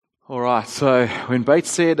All right, so when Bates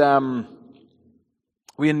said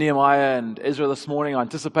we in Nehemiah and Ezra this morning, I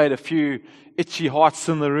anticipate a few itchy hearts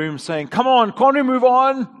in the room saying, come on, can't we move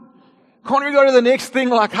on? Can't we go to the next thing?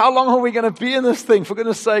 Like, how long are we going to be in this thing? For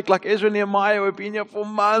goodness sake, like Ezra and Nehemiah, we've been here for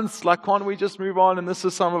months. Like, can't we just move on? And this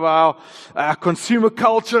is some of our consumer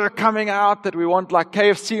culture coming out that we want like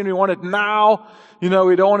KFC and we want it now. You know,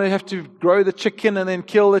 we don't want to have to grow the chicken and then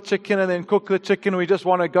kill the chicken and then cook the chicken. We just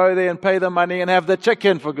want to go there and pay the money and have the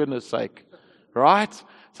chicken, for goodness sake. Right?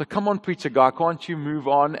 So come on, preacher guy, can't you move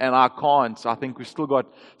on? And I can't. I think we've still got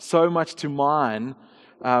so much to mine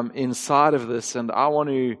inside of this. And I want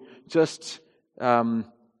to just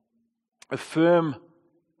affirm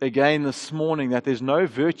again this morning that there's no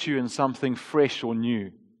virtue in something fresh or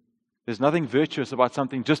new. There's nothing virtuous about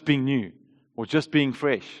something just being new or just being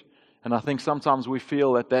fresh. And I think sometimes we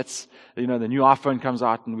feel that that's, the new iPhone comes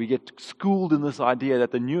out and we get schooled in this idea that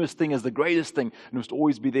the newest thing is the greatest thing and must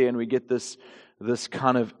always be there, and we get this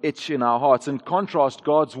kind of itch in our hearts. In contrast,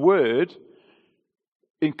 God's Word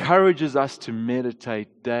encourages us to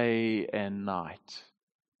meditate day and night.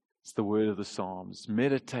 It's the word of the Psalms.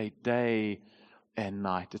 Meditate day and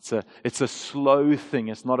night. It's a slow thing.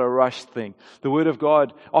 It's not a rush thing. The Word of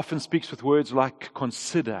God often speaks with words like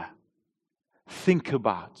consider, think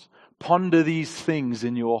about, ponder these things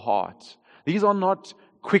in your heart. These are not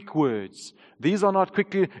quick words. These are not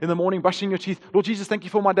quickly in the morning brushing your teeth, Lord Jesus, thank you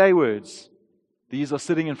for my day words. These are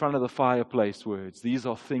sitting in front of the fireplace words. These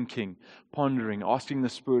are thinking, pondering, asking the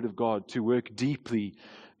Spirit of God to work deeply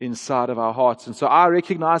inside of our hearts. And so I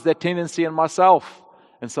recognize that tendency in myself.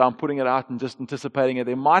 And so I'm putting it out and just anticipating it.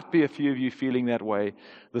 There might be a few of you feeling that way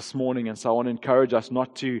this morning. And so I want to encourage us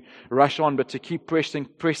not to rush on, but to keep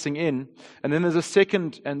pressing in. And then there's a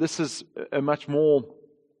second, and this is a much more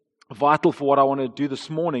vital for what I want to do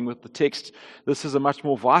this morning with the text. This is a much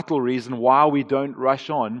more vital reason why we don't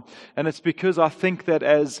rush on. And it's because I think that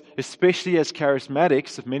especially as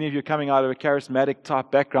charismatics, if many of you are coming out of a charismatic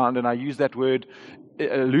type background, and I use that word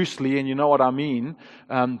loosely, and you know what I mean,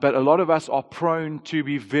 but a lot of us are prone to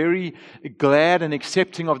be very glad and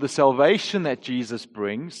accepting of the salvation that Jesus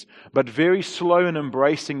brings, but very slow in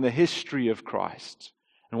embracing the history of Christ.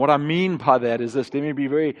 And what I mean by that is this. Let me be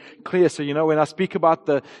very clear. So, when I speak about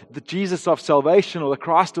the Jesus of salvation or the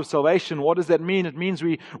Christ of salvation, what does that mean? It means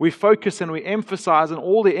we focus and we emphasize, and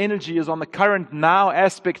all the energy is on the current now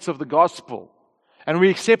aspects of the gospel. And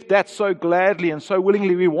we accept that so gladly and so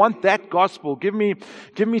willingly. We want that gospel. Give me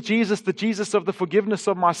Jesus, the Jesus of the forgiveness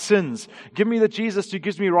of my sins. Give me the Jesus who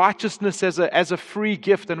gives me righteousness as a free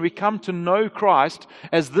gift. And we come to know Christ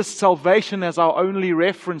as this salvation as our only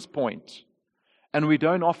reference point. And we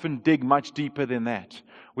don't often dig much deeper than that.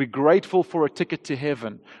 We're grateful for a ticket to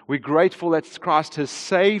heaven. We're grateful that Christ has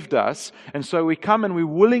saved us. And so we come and we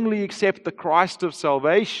willingly accept the Christ of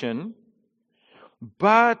salvation.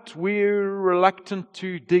 But we're reluctant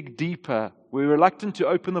to dig deeper. We're reluctant to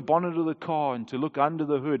open the bonnet of the car and to look under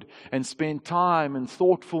the hood and spend time and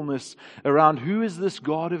thoughtfulness around who is this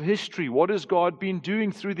God of history? What has God been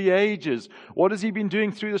doing through the ages? What has He been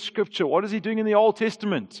doing through the Scripture? What is He doing in the Old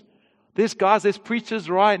Testament? There's preachers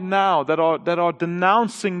right now that are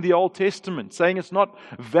denouncing the Old Testament, saying it's not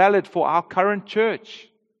valid for our current church.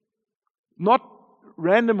 Not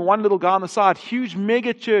random one little guy on the side, huge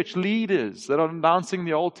mega church leaders that are announcing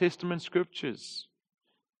the Old Testament scriptures.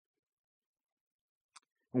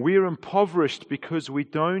 We're impoverished because we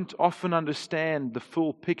don't often understand the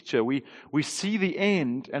full picture. We see the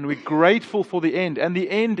end and we're grateful for the end. And the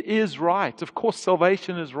end is right. Of course,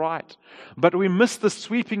 salvation is right. But we miss the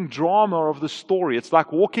sweeping drama of the story. It's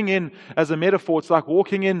like walking in, as a metaphor, it's like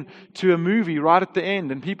walking in to a movie right at the end.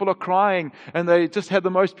 And people are crying and they just had the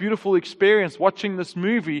most beautiful experience watching this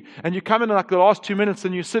movie. And you come in like the last 2 minutes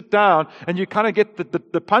and you sit down and you kind of get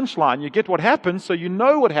the punchline. You get what happens, so you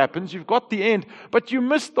know what happens. You've got the end. But you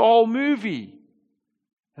miss the whole movie.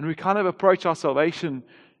 And we kind of approach our salvation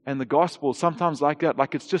and the gospel sometimes like that,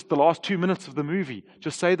 like it's just the last 2 minutes of the movie.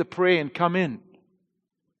 Just say the prayer and come in.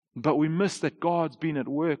 But we miss that God's been at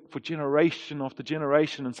work for generation after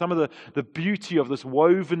generation, and some of the beauty of this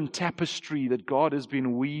woven tapestry that God has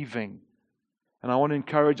been weaving. And I want to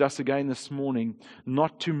encourage us again this morning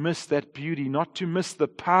not to miss that beauty, not to miss the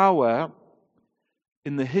power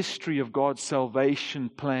in the history of God's salvation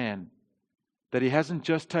plan. That He hasn't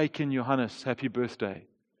just taken Johannes, happy birthday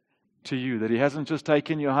to you. That He hasn't just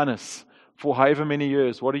taken Johannes for however many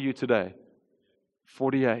years. What are you today?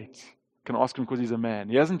 48. Can ask him because he's a man.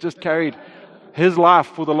 He hasn't just carried his life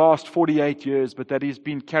for the last 48 years, but that He's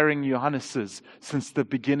been carrying Johannes's since the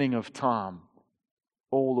beginning of time,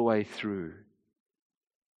 all the way through.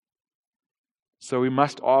 So we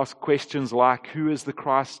must ask questions like, who is the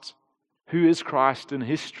Christ Who is Christ in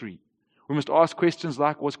history? We must ask questions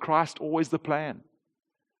like, was Christ always the plan?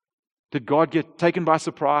 Did God get taken by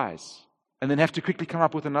surprise and then have to quickly come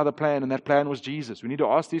up with another plan, and that plan was Jesus? We need to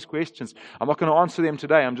ask these questions. I'm not going to answer them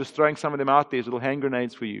today. I'm just throwing some of them out there as little hand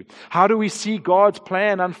grenades for you. How do we see God's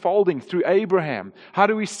plan unfolding through Abraham? How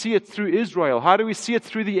do we see it through Israel? How do we see it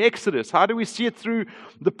through the Exodus? How do we see it through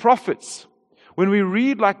the prophets? When we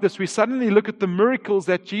read like this, we suddenly look at the miracles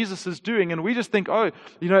that Jesus is doing, and we just think, oh,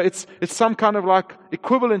 it's some kind of like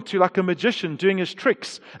equivalent to like a magician doing his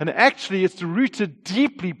tricks. And actually, it's rooted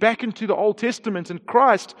deeply back into the Old Testament, and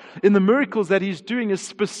Christ, in the miracles that He's doing, is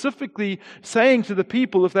specifically saying to the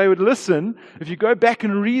people, if they would listen, if you go back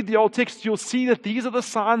and read the Old text, you'll see that these are the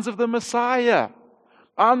signs of the Messiah.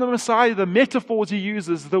 I'm the Messiah. The metaphors He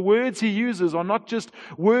uses, the words He uses are not just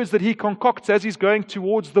words that He concocts as He's going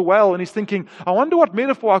towards the well and He's thinking, I wonder what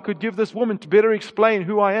metaphor I could give this woman to better explain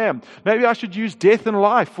who I am. Maybe I should use death and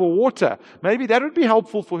life for water. Maybe that would be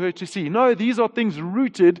helpful for her to see. No, these are things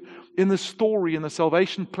rooted in the story and the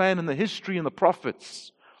salvation plan and the history and the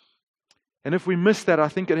prophets. And if we miss that, I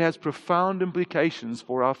think it has profound implications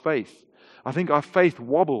for our faith. I think our faith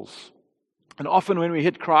wobbles. And often when we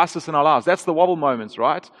hit crisis in our lives, that's the wobble moments,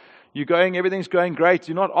 right? Everything's going great.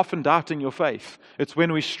 You're not often doubting your faith. It's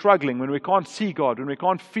when we're struggling, when we can't see God, when we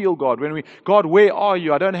can't feel God, God, where are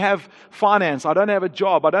you? I don't have finance. I don't have a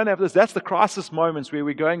job. I don't have this. That's the crisis moments where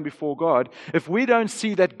we're going before God. If we don't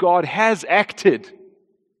see that God has acted,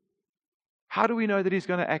 how do we know that He's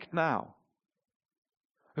going to act now?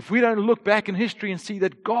 If we don't look back in history and see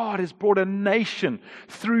that God has brought a nation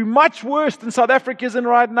through much worse than South Africa is in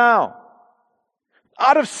right now,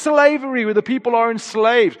 out of slavery where the people are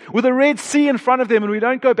enslaved, with the Red Sea in front of them, and we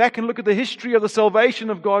don't go back and look at the history of the salvation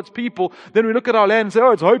of God's people, then we look at our land and say, oh,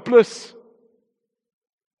 it's hopeless.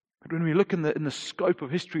 But when we look in the scope of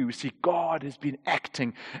history, we see God has been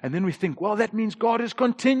acting. And then we think, well, that means God is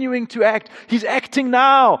continuing to act. He's acting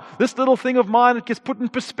now. This little thing of mine, it gets put in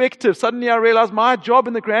perspective. Suddenly I realize my job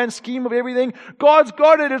in the grand scheme of everything, God's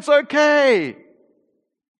got it. It's okay.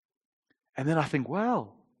 And then I think,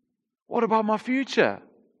 well, what about my future?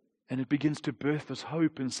 And it begins to birth this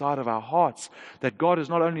hope inside of our hearts that God is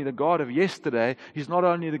not only the God of yesterday, He's not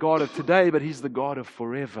only the God of today, but He's the God of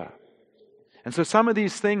forever. And so some of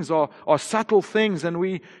these things are subtle things, and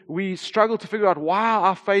we struggle to figure out why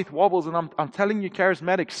our faith wobbles. And I'm telling you,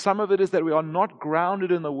 charismatics, some of it is that we are not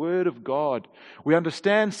grounded in the Word of God. We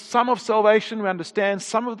understand some of salvation, we understand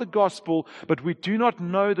some of the gospel, but we do not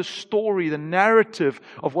know the story, the narrative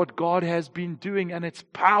of what God has been doing, and it's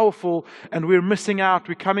powerful, and we're missing out.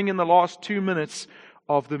 We're coming in the last 2 minutes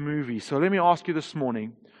of the movie. So let me ask you this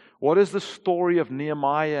morning, what is the story of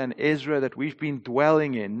Nehemiah and Ezra that we've been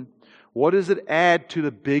dwelling in? What does it add to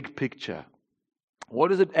the big picture? What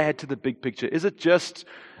does it add to the big picture? Is it just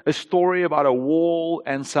a story about a wall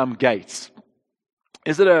and some gates?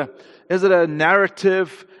 Is it a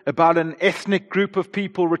narrative about an ethnic group of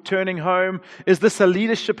people returning home? Is this a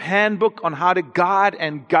leadership handbook on how to guide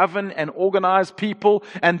and govern and organize people?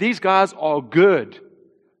 And these guys are good.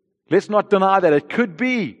 Let's not deny that. It could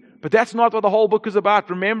be. But that's not what the whole book is about.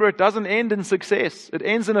 Remember, it doesn't end in success. It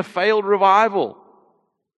ends in a failed revival.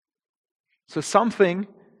 So something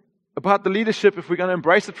about the leadership, if we're going to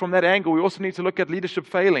embrace it from that angle, we also need to look at leadership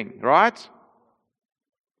failing, right?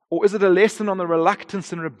 Or is it a lesson on the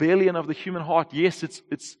reluctance and rebellion of the human heart? Yes,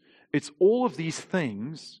 it's all of these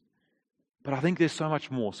things, but I think there's so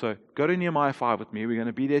much more. So go to Nehemiah 5 with me. We're going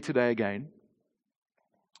to be there today again.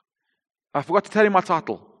 I forgot to tell you my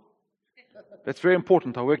title. That's very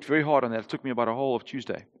important. I worked very hard on that. It took me about a whole of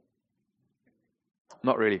Tuesday.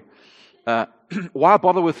 Not really. Why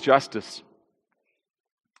bother with justice?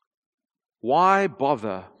 Why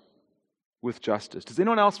bother with justice? Does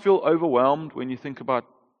anyone else feel overwhelmed when you think about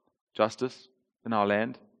justice in our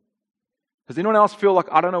land? Does anyone else feel like,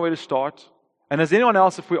 I don't know where to start? And has anyone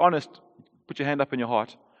else, if we're honest, put your hand up in your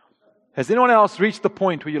heart, has anyone else reached the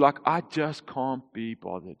point where you're like, I just can't be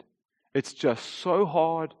bothered. It's just so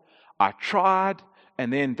hard. I tried,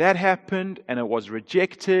 and then that happened, and it was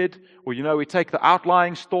rejected. Or, we take the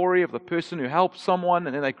outlying story of the person who helped someone,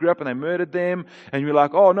 and then they grew up and they murdered them, and you're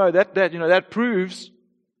like, oh no, that proves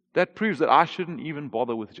that I shouldn't even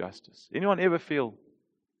bother with justice. Anyone ever feel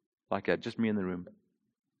like that? Just me in the room.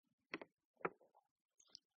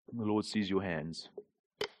 The Lord sees your hands.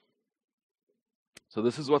 So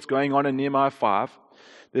this is what's going on in Nehemiah 5.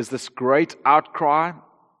 There's this great outcry.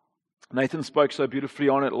 Nathan spoke so beautifully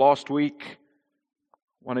on it last week.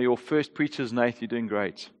 One of your first preachers, Nathan, you're doing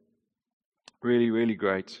great. Really, really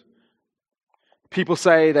great. People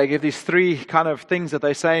say, they give these three kind of things that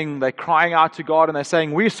they're saying, they're crying out to God and they're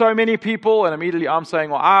saying, we're so many people. And immediately I'm saying,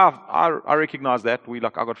 well, I recognize that. I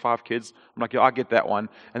got 5 kids. I'm like, yeah, I get that one.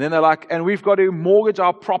 And then they're like, and we've got to mortgage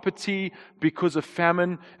our property because of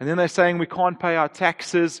famine. And then they're saying we can't pay our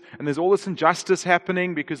taxes. And there's all this injustice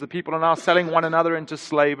happening because the people are now selling one another into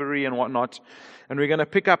slavery and whatnot. And we're going to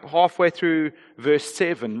pick up halfway through verse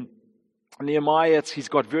 7. Nehemiah, he's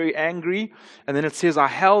got very angry, and then it says, I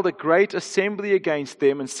held a great assembly against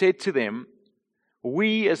them and said to them,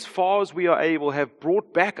 we, as far as we are able, have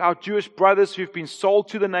brought back our Jewish brothers who've been sold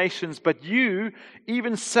to the nations, but you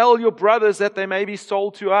even sell your brothers that they may be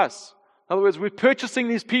sold to us. In other words, we're purchasing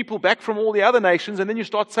these people back from all the other nations, and then you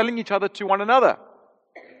start selling each other to one another.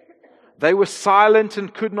 They were silent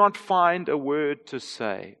and could not find a word to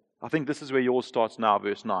say. I think this is where yours starts now,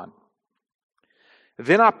 verse 9.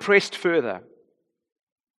 Then I pressed further.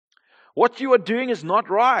 What you are doing is not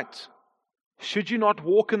right. Should you not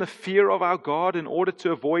walk in the fear of our God in order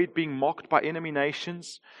to avoid being mocked by enemy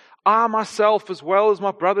nations? I myself, as well as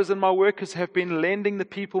my brothers and my workers, have been lending the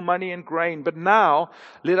people money and grain. But now,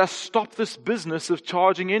 let us stop this business of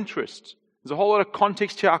charging interest. There's a whole lot of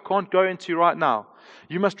context here I can't go into right now.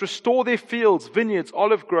 You must restore their fields, vineyards,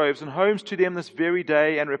 olive groves, and homes to them this very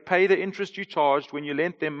day, and repay the interest you charged when you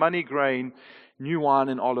lent them money, grain, new wine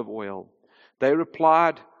and olive oil. They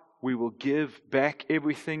replied, we will give back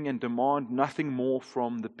everything and demand nothing more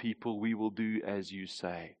from the people. We will do as you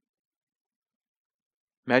say.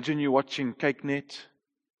 Imagine you watching CakeNet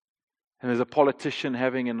and there's a politician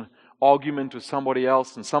having an argument with somebody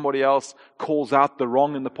else and somebody else calls out the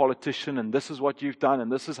wrong in the politician and this is what you've done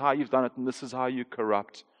and this is how you've done it and this is how you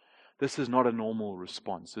corrupt. This is not a normal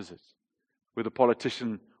response, is it? Where the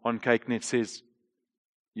politician on CakeNet says,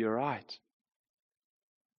 you're right.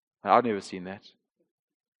 I've never seen that.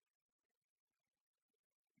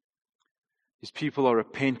 These people are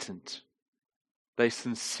repentant. They're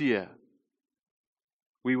sincere.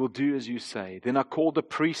 We will do as you say. Then I called the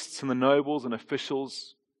priests and the nobles and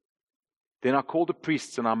officials. Then I called the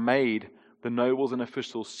priests and I made the nobles and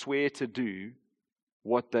officials swear to do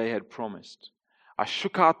what they had promised. I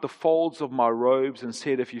shook out the folds of my robes and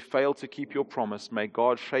said, if you fail to keep your promise, may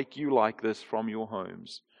God shake you like this from your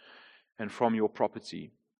homes and from your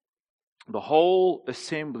property. The whole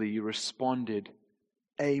assembly responded,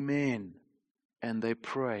 Amen, and they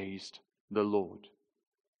praised the Lord.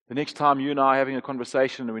 The next time you and I are having a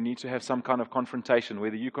conversation and we need to have some kind of confrontation,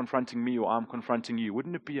 whether you're confronting me or I'm confronting you,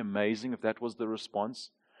 wouldn't it be amazing if that was the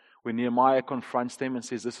response? When Nehemiah confronts them and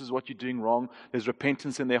says, this is what you're doing wrong, there's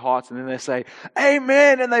repentance in their hearts, and then they say,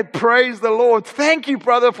 Amen, and they praise the Lord. Thank you,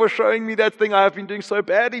 brother, for showing me that thing I have been doing so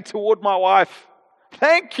badly toward my wife.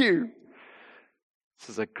 Thank you. This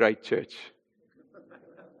is a great church.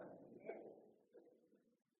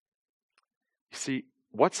 You see,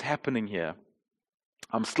 what's happening here?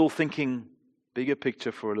 I'm still thinking bigger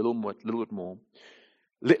picture for a little bit more.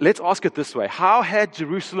 Let's ask it this way. How had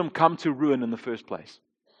Jerusalem come to ruin in the first place?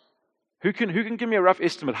 Who can give me a rough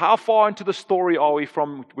estimate? How far into the story are we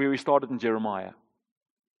from where we started in Jeremiah?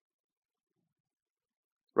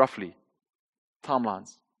 Roughly.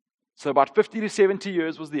 Timelines. So about 50 to 70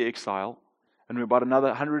 years was the exile. And we're about another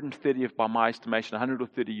 130, by my estimation,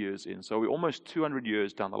 130 years in. So we're almost 200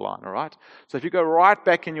 years down the line, all right? So if you go right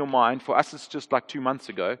back in your mind, for us it's just like 2 months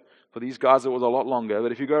ago. For these guys it was a lot longer.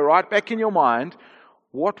 But if you go right back in your mind,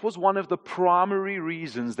 what was one of the primary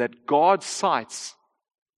reasons that God cites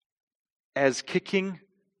as kicking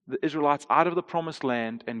the Israelites out of the promised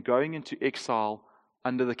land and going into exile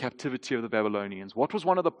under the captivity of the Babylonians? What was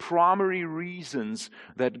one of the primary reasons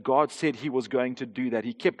that God said He was going to do that?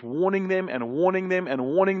 He kept warning them and warning them and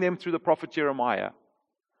warning them through the prophet Jeremiah.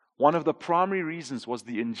 One of the primary reasons was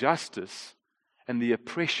the injustice and the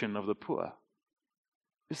oppression of the poor.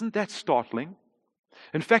 Isn't that startling?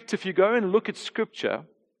 In fact, if you go and look at Scripture,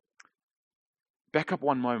 back up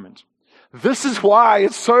one moment. This is why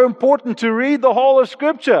it's so important to read the whole of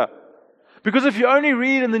Scripture. Because if you only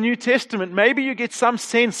read in the New Testament, maybe you get some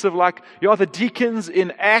sense of like, you are the deacons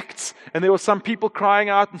in Acts, and there were some people crying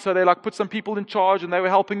out, and so they like put some people in charge, and they were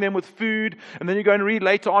helping them with food. And then you go and read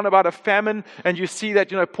later on about a famine, and you see that,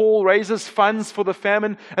 Paul raises funds for the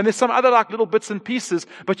famine, and there's some other like little bits and pieces,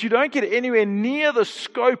 but you don't get anywhere near the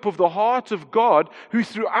scope of the heart of God, who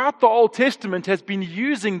throughout the Old Testament has been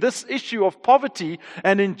using this issue of poverty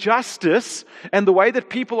and injustice, and the way that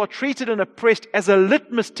people are treated and oppressed as a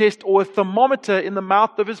litmus test or a thermometer in the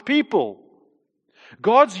mouth of His people.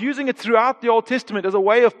 God's using it throughout the Old Testament as a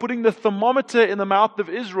way of putting the thermometer in the mouth of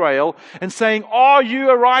Israel and saying, are you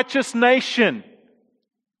a righteous nation?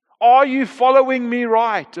 Are you following me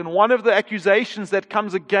right? And one of the accusations that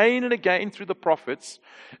comes again and again through the prophets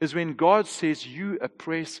is when God says, you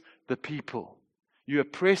oppress the people. You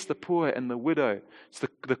oppress the poor and the widow. It's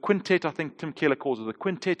the quintet, I think Tim Keller calls it, the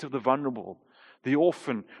quintet of the vulnerable, the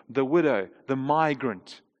orphan, the widow, the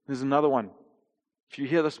migrant. There's another one. If you're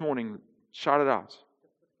here this morning, shout it out.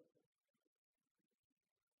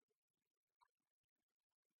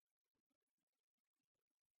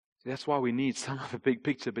 That's why we need some of the big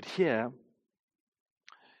picture. But here,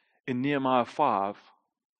 in Nehemiah 5,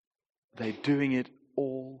 they're doing it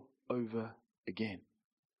all over again.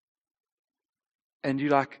 And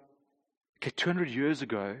you're like, okay, 200 years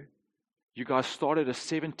ago, you guys started a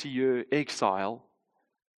 70-year exile.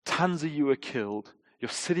 Tons of you were killed. Your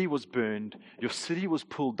city was burned. Your city was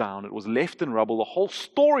pulled down. It was left in rubble. The whole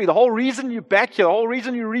story, the whole reason you're back here, the whole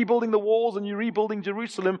reason you're rebuilding the walls and you're rebuilding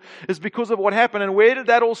Jerusalem is because of what happened. And where did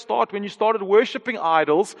that all start? When you started worshiping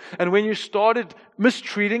idols and when you started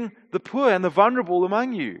mistreating the poor and the vulnerable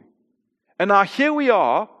among you. And now here we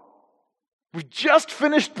are. We've just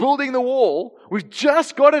finished building the wall. We've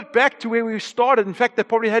just got it back to where we started. In fact, they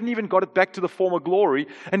probably hadn't even got it back to the former glory.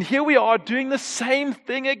 And here we are doing the same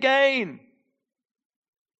thing again.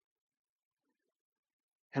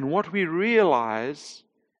 And what we realize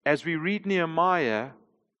as we read Nehemiah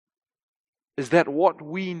is that what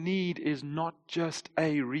we need is not just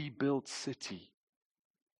a rebuilt city.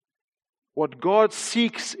 What God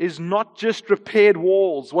seeks is not just repaired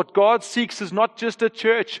walls. What God seeks is not just a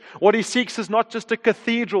church. What He seeks is not just a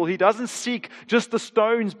cathedral. He doesn't seek just the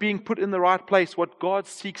stones being put in the right place. What God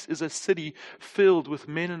seeks is a city filled with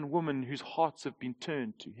men and women whose hearts have been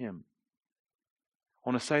turned to Him. I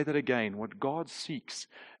want to say that again. What God seeks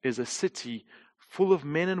is a city full of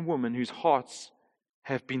men and women whose hearts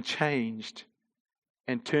have been changed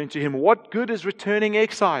and turned to Him. What good is returning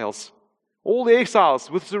exiles? All the exiles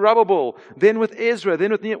with Zerubbabel, then with Ezra,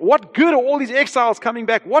 then with Nehemiah. What good are all these exiles coming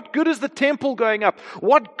back? What good is the temple going up?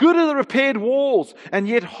 What good are the repaired walls? And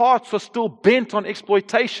yet hearts are still bent on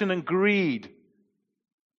exploitation and greed.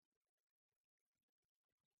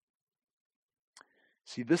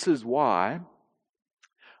 See, this is why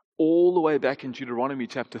all the way back in Deuteronomy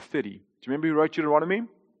chapter 30. Do you remember who wrote Deuteronomy?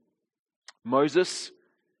 Moses.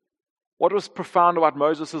 What was profound about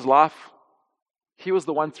Moses' life? He was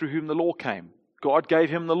the one through whom the law came. God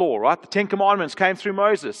gave him the law, right? The Ten Commandments came through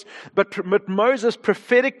Moses. But Moses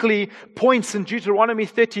prophetically points in Deuteronomy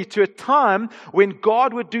 30 to a time when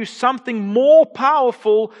God would do something more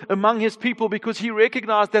powerful among His people because He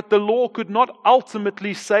recognized that the law could not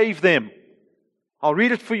ultimately save them. I'll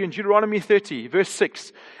read it for you in Deuteronomy 30, verse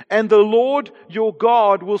 6. And the Lord your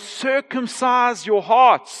God will circumcise your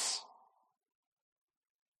hearts.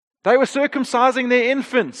 They were circumcising their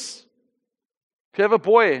infants. If you have a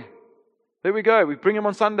boy, there we go. We bring him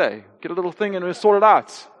on Sunday. Get a little thing and we'll sort it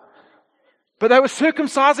out. But they were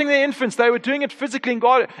circumcising their infants. They were doing it physically.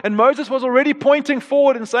 And Moses was already pointing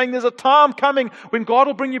forward and saying there's a time coming when God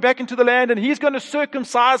will bring you back into the land and He's going to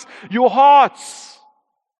circumcise your hearts.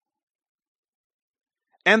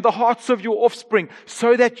 And the hearts of your offspring,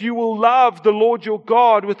 so that you will love the Lord your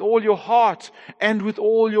God with all your heart and with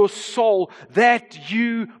all your soul, that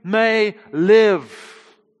you may live.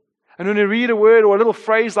 And when we read a word or a little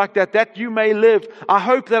phrase like that you may live, I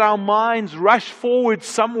hope that our minds rush forward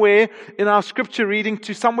somewhere in our scripture reading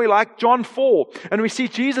to somewhere like John 4. And we see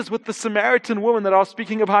Jesus with the Samaritan woman that I was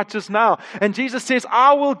speaking about just now. And Jesus says,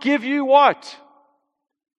 I will give you what?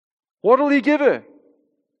 What will He give her?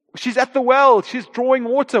 She's at the well. She's drawing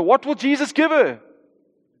water. What will Jesus give her?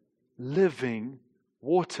 Living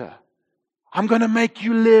water. I'm going to make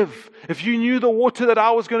you live. If you knew the water that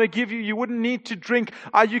I was going to give you, you wouldn't need to drink.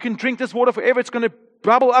 You can drink this water forever. It's going to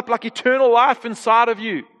bubble up like eternal life inside of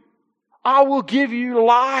you. I will give you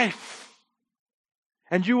life.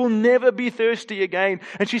 And you will never be thirsty again.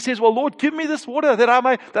 And she says, well, Lord, give me this water that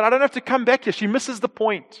I don't have to come back here. She misses the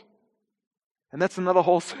point. And that's another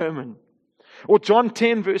whole sermon. Or John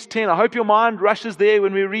 10 verse 10. I hope your mind rushes there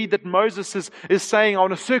when we read that Moses is saying, I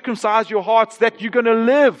want to circumcise your hearts that you're going to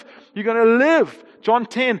live. You're going to live. John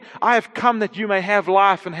 10, I have come that you may have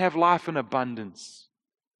life and have life in abundance.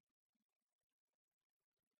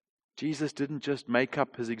 Jesus didn't just make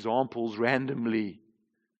up His examples randomly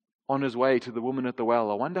on His way to the woman at the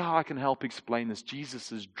well. I wonder how I can help explain this.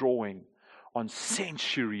 Jesus is drawing on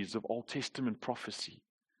centuries of Old Testament prophecy,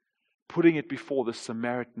 putting it before the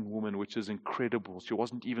Samaritan woman, which is incredible. She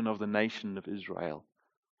wasn't even of the nation of Israel.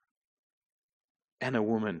 And a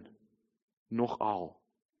woman, nochal.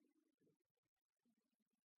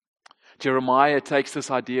 Jeremiah takes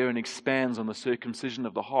this idea and expands on the circumcision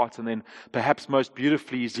of the heart. And then perhaps most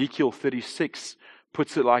beautifully, Ezekiel 36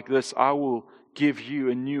 puts it like this: I will give you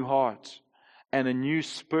a new heart, and a new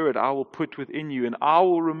spirit I will put within you, and I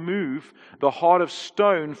will remove the heart of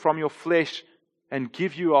stone from your flesh and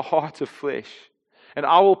give you a heart of flesh. And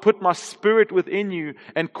I will put my spirit within you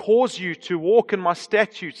and cause you to walk in my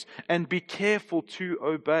statutes and be careful to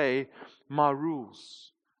obey my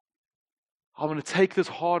rules. I'm going to take this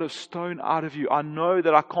heart of stone out of you. I know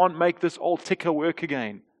that I can't make this old ticker work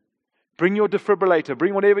again. Bring your defibrillator,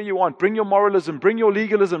 bring whatever you want, bring your moralism, bring your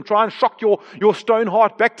legalism, try and shock your stone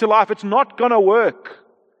heart back to life. It's not going to work.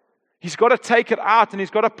 He's got to take it out, and He's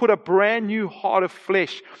got to put a brand new heart of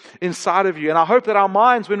flesh inside of you. And I hope that our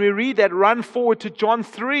minds, when we read that, run forward to John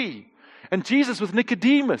 3. And Jesus with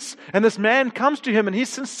Nicodemus. And this man comes to Him, and he's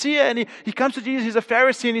sincere. And he comes to Jesus, he's a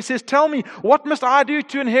Pharisee, and he says, tell me, what must I do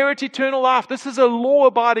to inherit eternal life? This is a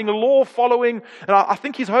law-abiding, a law-following. And I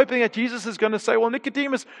think he's hoping that Jesus is going to say, well,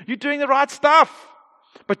 Nicodemus, you're doing the right stuff.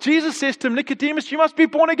 But Jesus says to him, Nicodemus, you must be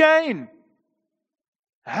born again.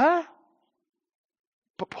 Huh?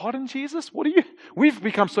 But pardon, Jesus? We've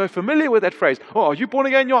become so familiar with that phrase. Oh, are you born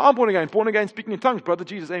again? Yeah, I'm born again. Born again, speaking in tongues. Brother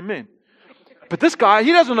Jesus, amen. But this guy,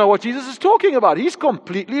 he doesn't know what Jesus is talking about. He's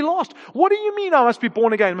completely lost. What do you mean I must be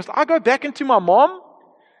born again? Must I go back into my mom?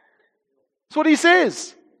 That's what he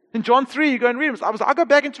says. In John 3, you go and read it. I go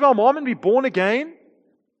back into my mom and be born again?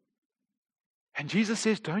 And Jesus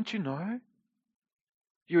says, don't you know?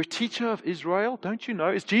 You're a teacher of Israel. Don't you know?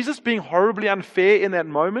 Is Jesus being horribly unfair in that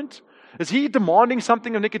moment? Is He demanding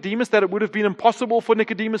something of Nicodemus that it would have been impossible for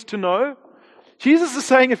Nicodemus to know? Jesus is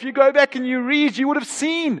saying, if you go back and you read, you would have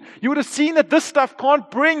seen that this stuff can't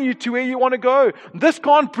bring you to where you want to go. This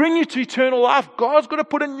can't bring you to eternal life. God's got to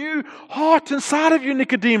put a new heart inside of you,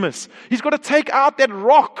 Nicodemus. He's got to take out that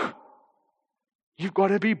rock. You've got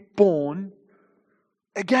to be born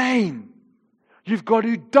again. You've got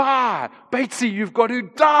to die. Batesy, you've got to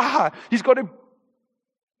die. He's got to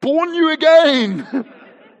born you again.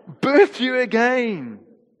 Birth you again.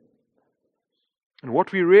 And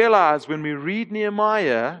what we realize when we read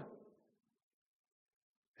Nehemiah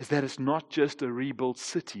is that it's not just a rebuilt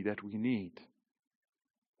city that we need.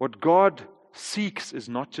 What God seeks is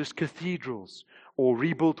not just cathedrals or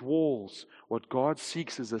rebuilt walls. What God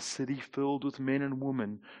seeks is a city filled with men and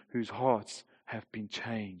women whose hearts have been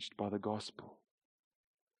changed by the gospel.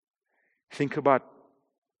 Think about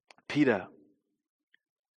Peter,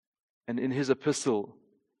 and in his epistle,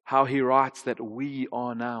 how he writes that we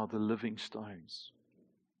are now the living stones.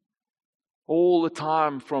 All the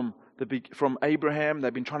time from Abraham,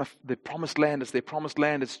 they've been trying to, the promised land,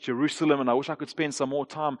 it's Jerusalem, and I wish I could spend some more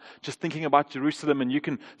time just thinking about Jerusalem, and you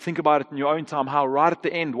can think about it in your own time, how right at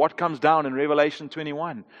the end, what comes down in Revelation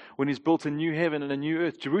 21, when He's built a new heaven and a new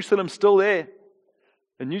earth. Jerusalem's still there.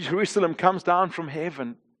 A new Jerusalem comes down from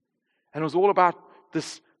heaven, and it was all about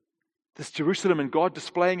this Jerusalem and God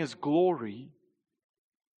displaying His glory.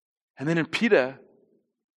 And then in Peter,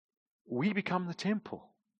 we become the temple.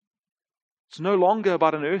 It's no longer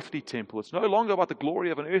about an earthly temple. It's no longer about the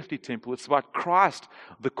glory of an earthly temple. It's about Christ,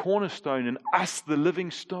 the cornerstone, and us, the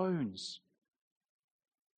living stones.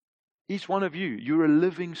 Each one of you, you're a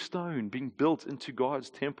living stone being built into God's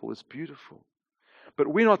temple. It's beautiful. But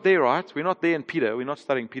we're not there, right? We're not there in Peter. We're not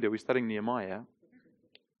studying Peter. We're studying Nehemiah.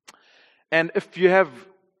 And if you have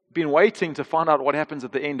been waiting to find out what happens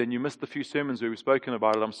at the end and you missed the few sermons where we've spoken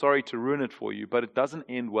about it, I'm sorry to ruin it for you, but it doesn't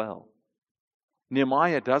end well.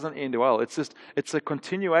 Nehemiah doesn't end well. It's a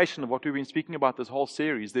continuation of what we've been speaking about this whole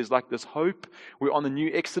series. There's like this hope. We're on the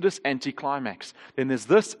new Exodus, anticlimax. Then there's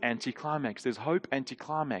this anticlimax. There's hope,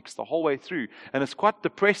 anticlimax the whole way through. And it's quite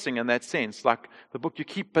depressing in that sense, like the book you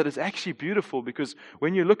keep, but it's actually beautiful because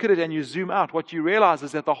when you look at it and you zoom out, what you realize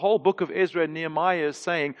is that the whole book of Ezra and Nehemiah is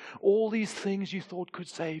saying, all these things you thought could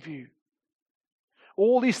save you,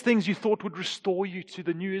 all these things you thought would restore you to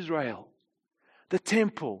the new Israel, the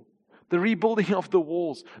temple, the rebuilding of the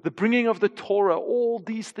walls, the bringing of the Torah, all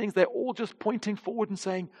these things, they're all just pointing forward and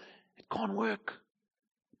saying, it can't work.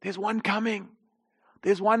 There's one coming.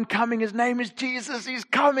 There's one coming. His name is Jesus. He's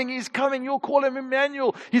coming. He's coming. You'll call Him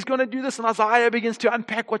Emmanuel. He's going to do this. And Isaiah begins to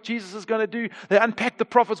unpack what Jesus is going to do. They unpack the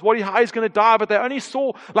prophets, how He's going to die, but they only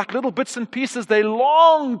saw like little bits and pieces. They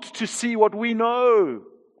longed to see what we know.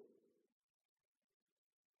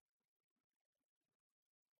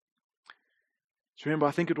 Remember,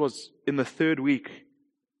 I think it was in the third week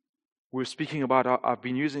we were speaking about. I've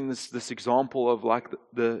been using this example of like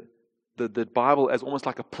the Bible as almost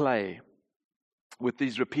like a play with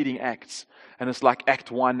these repeating acts, and it's like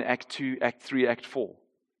Act 1, Act 2, Act 3, Act 4.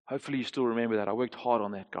 Hopefully, you still remember that. I worked hard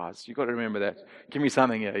on that, guys. You got to remember that. Give me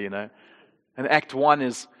something here, you know. And Act 1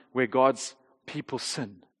 is where God's people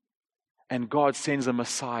sin, and God sends a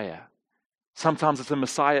Messiah. Sometimes it's a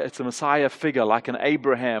Messiah figure like an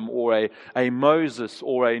Abraham or a Moses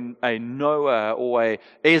or a Noah or a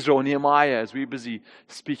Ezra or Nehemiah, as we're busy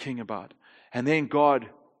speaking about. And then God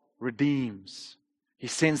redeems. He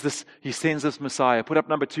sends this Messiah. Put up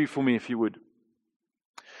number 2 for me, if you would.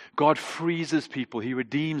 God frees His people. He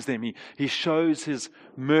redeems them. He shows His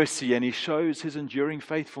mercy and He shows His enduring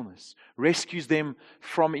faithfulness. Rescues them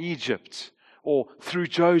from Egypt. Or through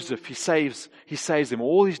Joseph, He saves them.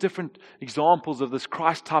 All these different examples of this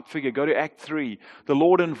Christ-type figure. Go to Act 3. The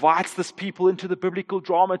Lord invites this people into the biblical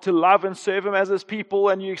drama to love and serve Him as His people,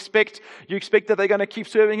 and you expect that they're going to keep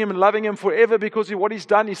serving Him and loving Him forever because of what He's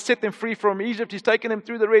done. He's set them free from Egypt. He's taken them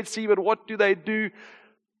through the Red Sea. But what do? They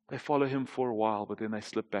follow Him for a while, but then they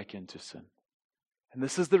slip back into sin. And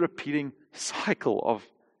this is the repeating cycle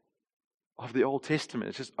of the Old Testament.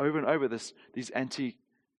 It's just over and over these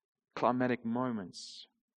anti-climatic moments.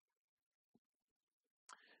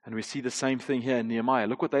 And we see the same thing here in Nehemiah.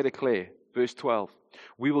 Look what they declare. Verse 12.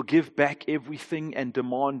 We will give back everything and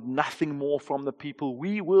demand nothing more from the people.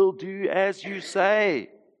 We will do as you say.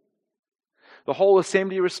 The whole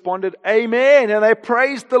assembly responded, Amen. And they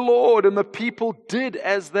praised the Lord. And the people did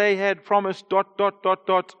as they had promised. ...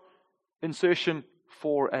 Insertion,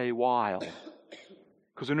 for a while.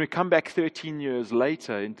 Because when we come back 13 years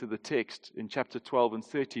later into the text, in chapter 12 and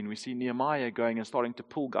 13, we see Nehemiah going and starting to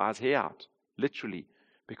pull guys' hair out. Literally.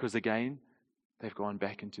 Because again, they've gone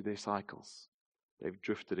back into their cycles. They've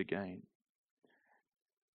drifted again.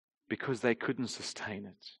 Because they couldn't sustain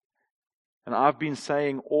it. And I've been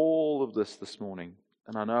saying all of this morning,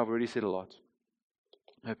 and I know I've already said a lot.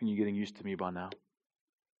 I'm hoping you're getting used to me by now.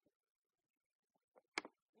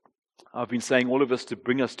 I've been saying all of this to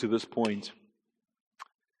bring us to this point.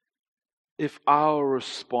 If our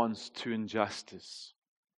response to injustice,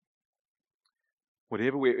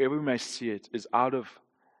 wherever we may see it, is out of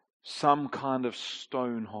some kind of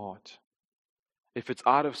stone heart, if it's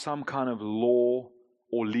out of some kind of law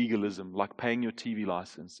or legalism, like paying your TV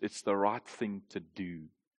license, it's the right thing to do.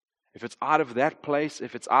 If it's out of that place,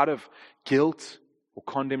 if it's out of guilt or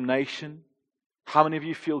condemnation, how many of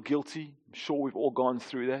you feel guilty? I'm sure we've all gone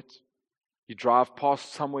through that. You drive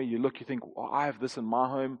past somewhere, you look, you think, oh, I have this in my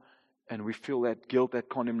home, and we feel that guilt, that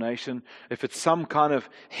condemnation. If it's some kind of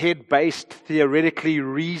head-based, theoretically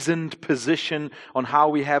reasoned position on how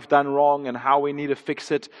we have done wrong and how we need to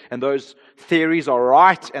fix it, and those theories are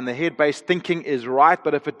right, and the head-based thinking is right,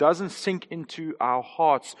 but if it doesn't sink into our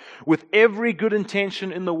hearts, with every good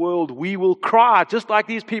intention in the world, we will cry, just like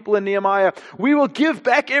these people in Nehemiah. We will give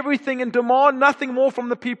back everything and demand nothing more from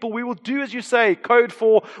the people. We will do as you say. Code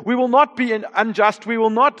 4, we will not be unjust. We will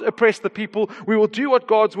not oppress the people. We will do what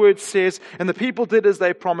God's word says. And the people did as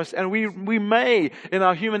they promised. And we may, in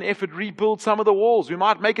our human effort, rebuild some of the walls. We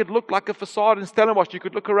might make it look like a facade in Stellenbosch. You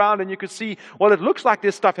could look around and you could see, well, it looks like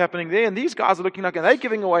there's stuff happening there. And these guys are looking like, and they're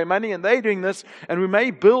giving away money and they're doing this. And we may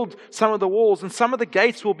build some of the walls and some of the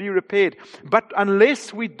gates will be repaired. But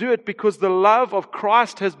unless we do it because the love of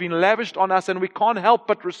Christ has been lavished on us and we can't help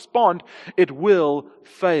but respond, it will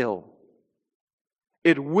fail.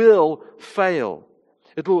 It will fail.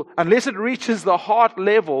 Unless it reaches the heart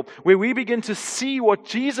level where we begin to see what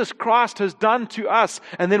Jesus Christ has done to us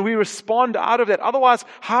and then we respond out of that. Otherwise,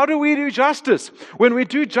 how do we do justice? When we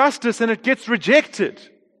do justice and it gets rejected,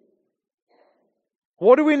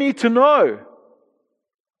 what do we need to know?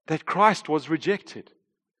 That Christ was rejected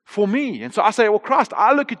for me. And so I say, well, Christ,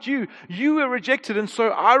 I look at you. You were rejected, and so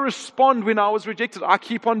I respond when I was rejected. I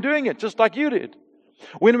keep on doing it just like you did.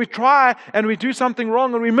 When we try and we do something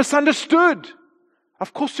wrong and we misunderstood,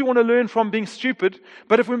 of course we want to learn from being stupid,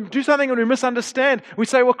 but if we do something and we misunderstand, we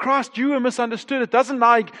say, well, Christ, you were misunderstood. It doesn't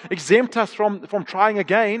now exempt us from trying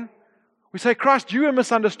again. We say, Christ, you were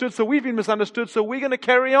misunderstood, so we've been misunderstood, so we're going to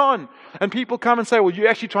carry on. And people come and say, well, you're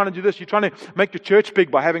actually trying to do this. You're trying to make the church big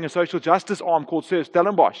by having a social justice arm called Serve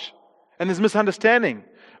Stellenbosch. And there's misunderstanding.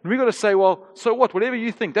 And we've got to say, well, so what? Whatever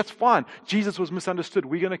you think, that's fine. Jesus was misunderstood.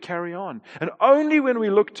 We're going to carry on. And only when we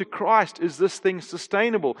look to Christ is this thing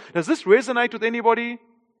sustainable. Does this resonate with anybody?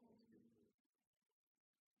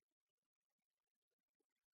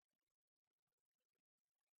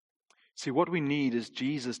 See, what we need is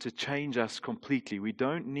Jesus to change us completely. We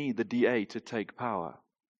don't need the DA to take power.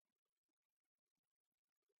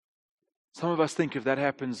 Some of us think if that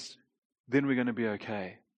happens, then we're going to be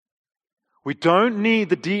okay. We don't need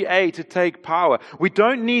the DA to take power. We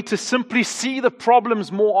don't need to simply see the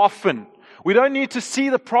problems more often. We don't need to see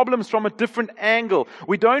the problems from a different angle.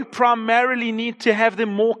 We don't primarily need to have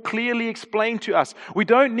them more clearly explained to us. We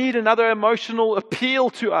don't need another emotional appeal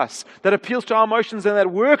to us that appeals to our emotions and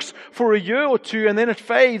that works for a year or two and then it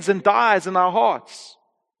fades and dies in our hearts.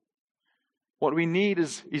 What we need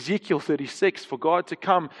is Ezekiel 36, for God to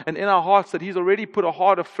come and in our hearts that He's already put a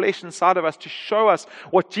heart of flesh inside of us to show us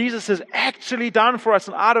what Jesus has actually done for us.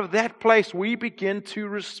 And out of that place, we begin to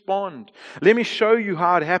respond. Let me show you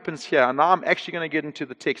how it happens here. And now I'm actually going to get into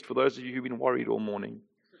the text for those of you who've been worried all morning.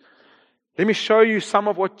 Let me show you some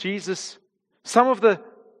of the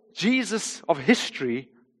Jesus of history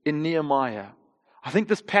in Nehemiah. I think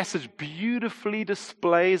this passage beautifully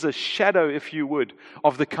displays a shadow, if you would,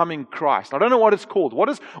 of the coming Christ. I don't know what it's called. What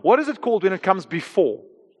is it called when it comes before?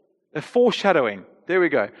 A foreshadowing. There we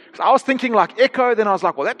go. Because I was thinking like echo, then I was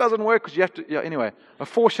like, well, that doesn't work because you have to, anyway, a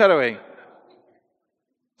foreshadowing.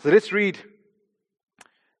 So let's read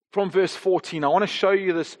from verse 14. I want to show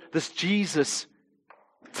you this Jesus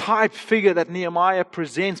type figure that Nehemiah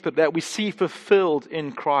presents, but that we see fulfilled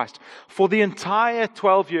in Christ. For the entire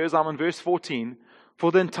 12 years, I'm in verse 14,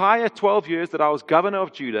 for the entire 12 years that I was governor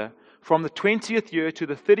of Judah, from the 20th year to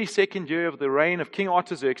the 32nd year of the reign of King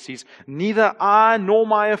Artaxerxes, neither I nor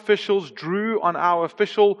my officials drew on our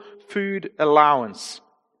official food allowance.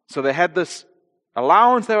 So they had this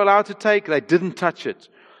allowance they were allowed to take, they didn't touch it.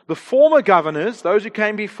 The former governors, those who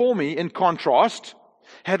came before me, in contrast,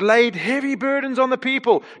 had laid heavy burdens on the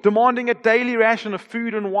people, demanding a daily ration of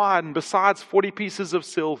food and wine, besides 40 pieces of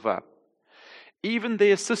silver. Even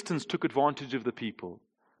their assistants took advantage of the people,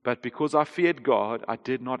 but because I feared God, I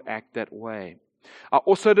did not act that way. I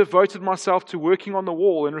also devoted myself to working on the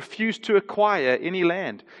wall and refused to acquire any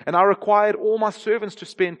land, and I required all my servants to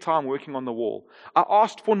spend time working on the wall. I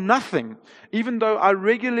asked for nothing, even though I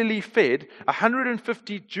regularly fed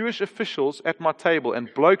 150 Jewish officials at my table,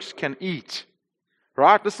 and blokes can eat.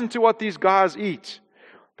 Right? Listen to what these guys eat.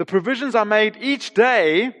 The provisions I made each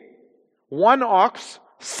day: 1 ox,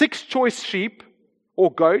 6 choice sheep or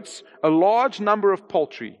goats, a large number of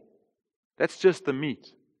poultry. That's just the meat,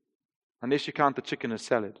 unless you count the chicken as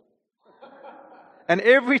salad. And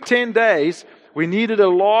every 10 days, we needed a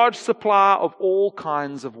large supply of all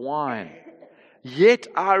kinds of wine. Yet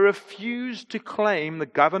I refused to claim the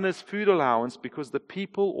governor's food allowance because the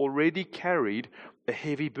people already carried a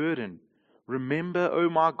heavy burden. Remember, O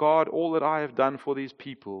my God, all that I have done for these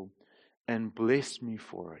people, and bless me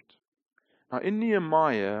for it. Now in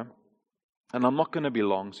Nehemiah, and I'm not going to be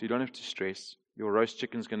long, so you don't have to stress. Your roast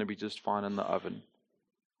chicken's going to be just fine in the oven.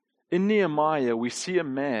 In Nehemiah, we see a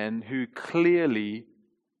man who clearly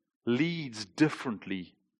leads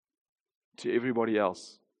differently to everybody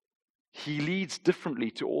else. He leads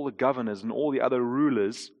differently to all the governors and all the other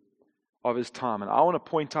rulers of his time. And I want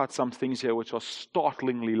to point out some things here which are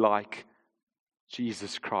startlingly like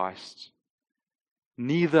Jesus Christ.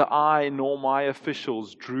 Neither I nor my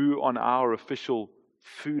officials drew on our official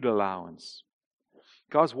food allowance.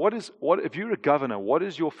 Guys, if you're a governor, what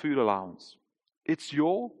is your food allowance? It's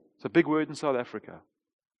a big word in South Africa.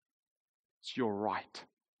 It's your right.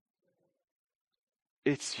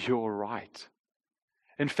 It's your right.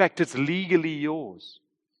 In fact, it's legally yours.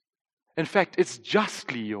 In fact, it's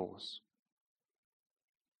justly yours.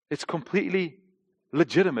 It's completely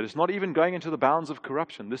legitimate. It's not even going into the bounds of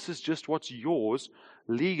corruption. This is just what's yours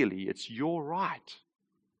legally. It's your right.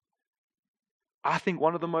 I think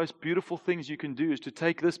one of the most beautiful things you can do is to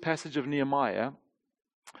take this passage of Nehemiah,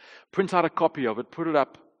 print out a copy of it, put it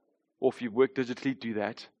up, or if you work digitally, do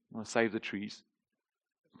that. I'll save the trees.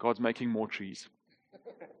 God's making more trees.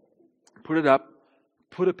 Put it up,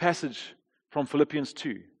 put a passage from Philippians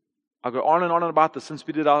 2. I go on and on about this since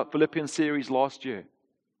we did our Philippians series last year.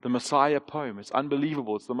 The Messiah poem. It's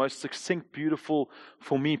unbelievable. It's the most succinct, beautiful,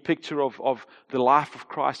 for me, picture of the life of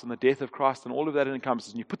Christ and the death of Christ and all of that it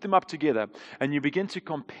encompasses. And you put them up together and you begin to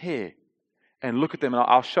compare and look at them. And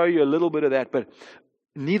I'll show you a little bit of that. But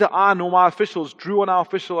neither I nor my officials drew on our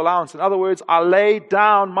official allowance. In other words, I laid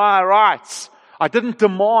down my rights. I didn't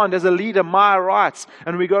demand as a leader my rights.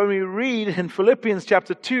 And we go and we read in Philippians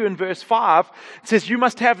chapter 2 and verse 5, it says, you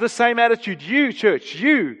must have the same attitude. You, church,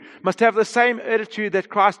 you must have the same attitude that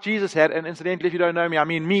Christ Jesus had. And incidentally, if you don't know me, I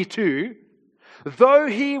mean me too. Though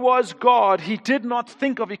he was God, he did not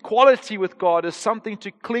think of equality with God as something to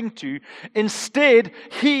cling to. Instead,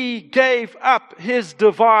 he gave up his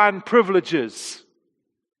divine privileges.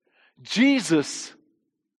 Jesus,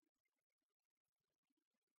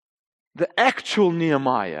 the actual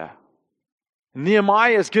Nehemiah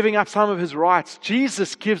is giving up some of his rights.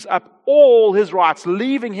 Jesus gives up all his rights,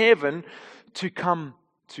 leaving heaven to come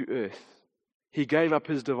to earth. He gave up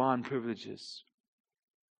his divine privileges.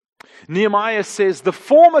 Nehemiah says the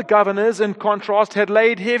former governors, in contrast, had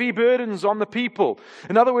laid heavy burdens on the people.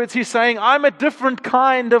 In other words, he's saying, I'm a different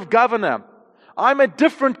kind of governor. I'm a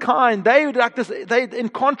different kind. They like this. They, in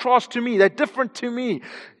contrast to me, they're different to me.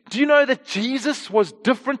 Do you know that Jesus was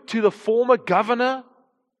different to the former governor?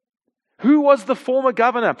 Who was the former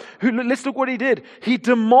governor? Let's look what he did. He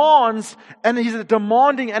demands, and he's a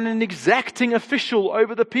demanding and an exacting official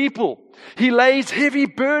over the people. He lays heavy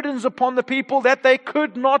burdens upon the people that they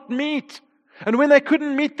could not meet. And when they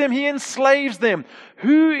couldn't meet them, he enslaves them.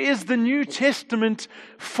 Who is the New Testament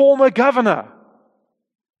former governor?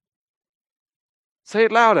 Say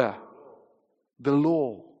it louder. The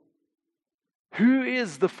law. Who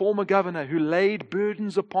is the former governor who laid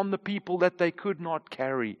burdens upon the people that they could not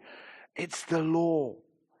carry? It's the law.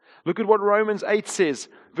 Look at what Romans 8 says,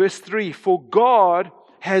 verse 3. For God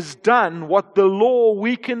has done what the law,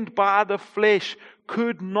 weakened by the flesh,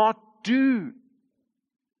 could not do.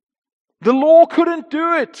 The law couldn't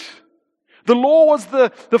do it. The law was the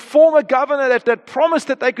former governor that promised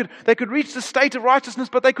that they could reach the state of righteousness,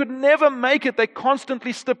 but they could never make it. They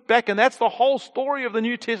constantly slipped back, and that's the whole story of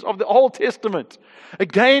the Old Testament.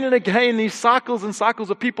 Again and again, these cycles and cycles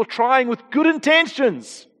of people trying with good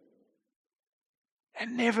intentions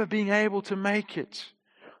and never being able to make it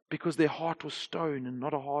because their heart was stone and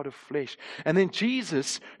not a heart of flesh. And then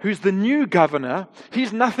Jesus, who's the new governor,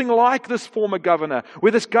 he's nothing like this former governor,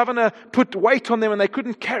 where this governor put weight on them and they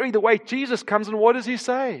couldn't carry the weight. Jesus comes, and what does he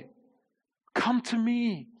say? Come to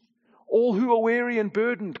me, all who are weary and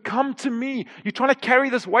burdened. Come to me. You're trying to carry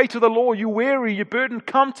this weight of the law. You're weary, you're burdened.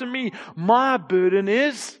 Come to me. My burden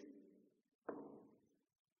is,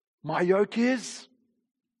 my yoke is.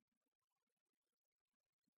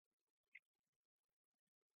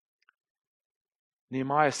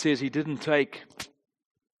 Nehemiah says he didn't take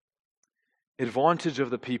advantage of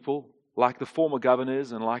the people like the former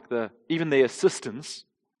governors and like even their assistants.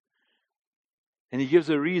 And he gives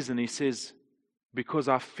a reason. He says, because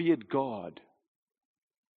I feared God,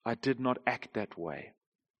 I did not act that way.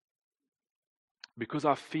 Because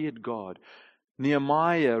I feared God.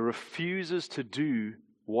 Nehemiah refuses to do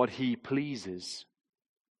what he pleases.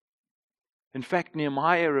 In fact,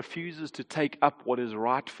 Nehemiah refuses to take up what is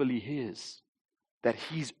rightfully his. That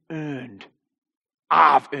he's earned.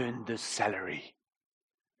 I've earned this salary.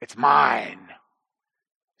 It's mine.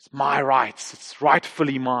 It's my rights. It's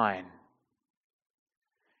rightfully mine.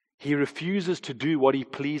 He refuses to do what he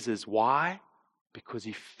pleases. Why? Because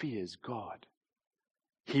he fears God.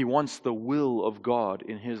 He wants the will of God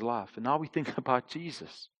in his life. And now we think about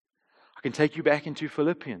Jesus. I can take you back into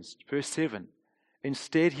Philippians, verse 7.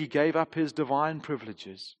 Instead, he gave up his divine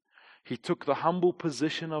privileges. He took the humble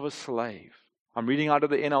position of a slave. I'm reading out of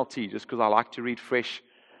the NLT just because I like to read fresh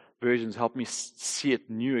versions, help me see it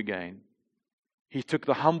new again. He took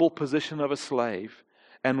the humble position of a slave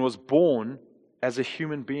and was born as a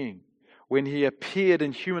human being. When he appeared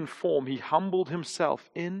in human form, he humbled himself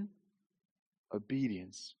in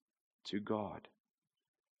obedience to God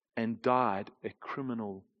and died a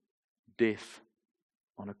criminal death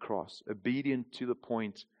on a cross, obedient to the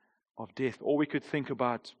point of death. Or we could think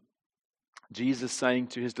about Jesus saying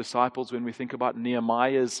to his disciples, when we think about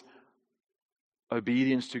Nehemiah's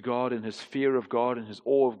obedience to God and his fear of God and his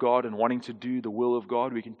awe of God and wanting to do the will of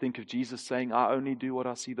God, we can think of Jesus saying, I only do what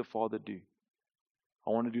I see the Father do. I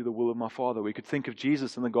want to do the will of my Father. We could think of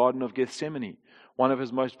Jesus in the Garden of Gethsemane, one of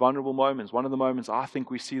his most vulnerable moments, one of the moments I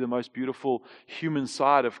think we see the most beautiful human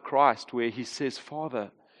side of Christ, where he says,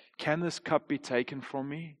 Father, can this cup be taken from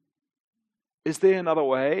me? Is there another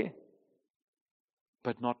way?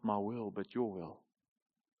 But not my will, but your will.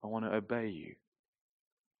 I want to obey you.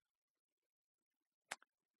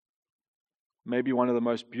 Maybe one of the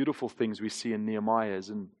most beautiful things we see in Nehemiah is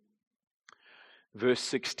in verse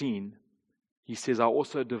 16. He says, I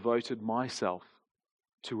also devoted myself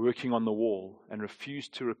to working on the wall and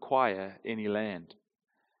refused to require any land.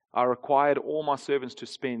 I required all my servants to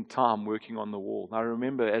spend time working on the wall. Now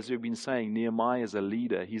remember, as we've been saying, Nehemiah is a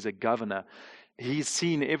leader. He's a governor. He's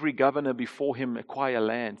seen every governor before him acquire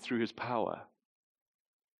land through his power.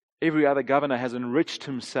 Every other governor has enriched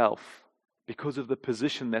himself because of the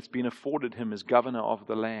position that's been afforded him as governor of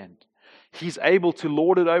the land. He's able to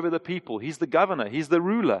lord it over the people. He's the governor. He's the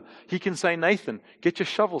ruler. He can say, Nathan, get your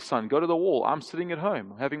shovel, son. Go to the wall. I'm sitting at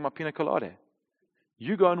home having my pina colada.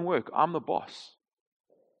 You go and work. I'm the boss.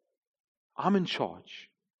 I'm in charge.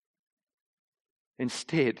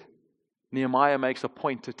 Instead, Nehemiah makes a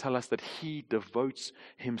point to tell us that he devotes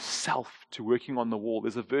himself to working on the wall.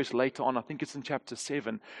 There's a verse later on, I think it's in chapter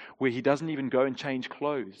 7, where he doesn't even go and change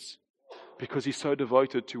clothes because he's so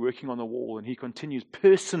devoted to working on the wall, and he continues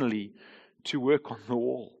personally to work on the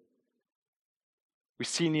wall. We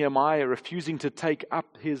see Nehemiah refusing to take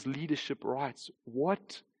up his leadership rights.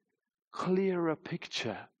 What clearer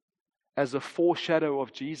picture as a foreshadow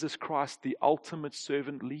of Jesus Christ, the ultimate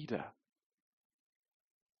servant leader?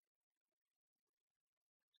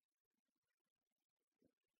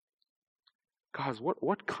 Guys,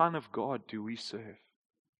 what kind of God do we serve?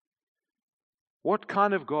 What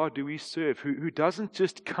kind of God do we serve who doesn't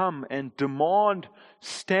just come and demand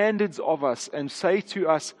standards of us and say to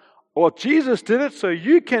us, well, Jesus did it, so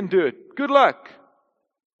you can do it. Good luck.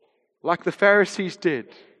 Like the Pharisees did.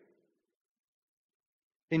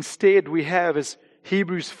 Instead, we have, as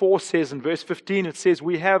Hebrews 4 says in verse 15, it says,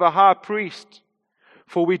 we have a high priest.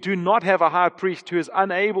 For we do not have a high priest who is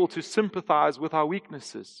unable to sympathize with our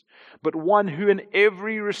weaknesses, but one who in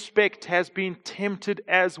every respect has been tempted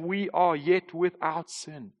as we are, yet without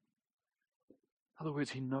sin. In other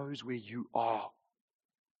words, He knows where you are.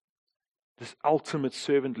 This ultimate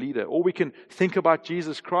servant leader. Or we can think about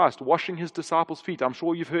Jesus Christ washing His disciples' feet. I'm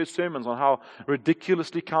sure you've heard sermons on how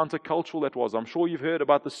ridiculously countercultural that was. I'm sure you've heard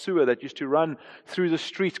about the sewer that used to run through the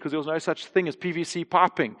streets because there was no such thing as PVC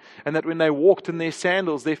piping. And that when they walked in their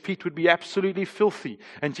sandals, their feet would be absolutely filthy.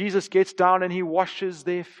 And Jesus gets down and He washes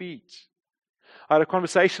their feet. I had a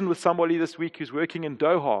conversation with somebody this week who's working in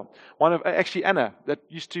Doha. Anna, that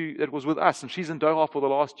was with us, and she's in Doha for the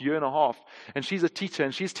last year and a half. And she's a teacher,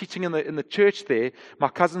 and she's teaching in the church there. My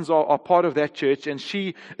cousins are part of that church, and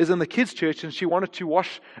she is in the kids' church, and she wanted to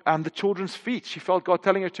wash the children's feet. She felt God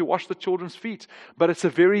telling her to wash the children's feet. But it's a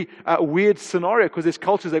very weird scenario because there's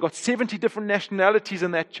cultures. They've got 70 different nationalities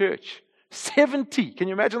in that church. 70! Can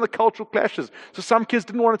you imagine the cultural clashes? So some kids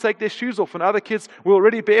didn't want to take their shoes off, and other kids were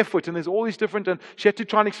already barefoot, and there's all these different, and she had to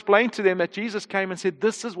try and explain to them that Jesus came and said,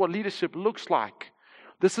 this is what leadership looks like.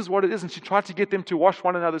 This is what it is. And she tried to get them to wash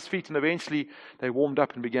one another's feet, and eventually they warmed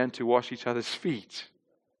up and began to wash each other's feet.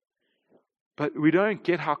 But we don't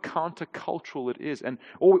get how countercultural it is. And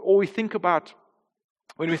or we think about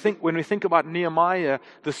When we think about Nehemiah,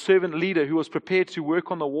 the servant leader who was prepared to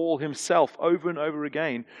work on the wall himself over and over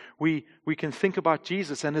again, we can think about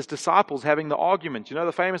Jesus and His disciples having the argument. You know,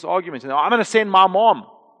 the famous argument. I'm going to send my mom.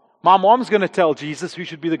 My mom's going to tell Jesus who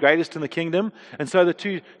should be the greatest in the kingdom. And so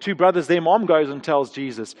the two brothers, their mom goes and tells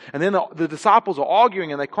Jesus. And then the disciples are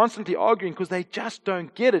arguing, and they're constantly arguing because they just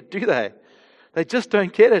don't get it, do they? They just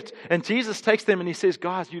don't get it. And Jesus takes them and He says,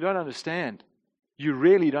 guys, you don't understand. You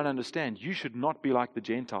really don't understand. You should not be like the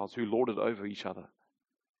Gentiles who lord it over each other.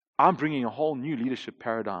 I'm bringing a whole new leadership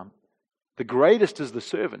paradigm. The greatest is the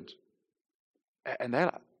servant. And they're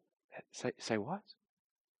like, say what?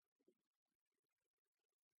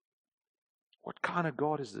 What kind of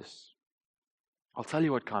God is this? I'll tell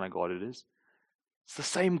you what kind of God it is. It's the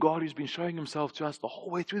same God who's been showing Himself to us the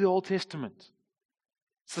whole way through the Old Testament.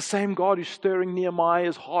 It's the same God who's stirring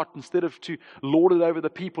Nehemiah's heart. Instead of to lord it over the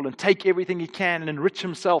people and take everything he can and enrich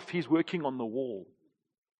himself, He's working on the wall.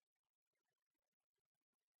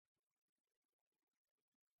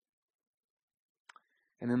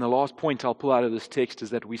 And then the last point I'll pull out of this text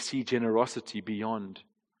is that we see generosity beyond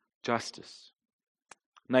justice.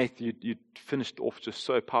 Nathan, you finished off just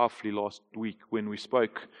so powerfully last week when we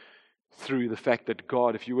spoke through the fact that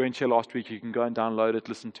God, if you weren't here last week, you can go and download it,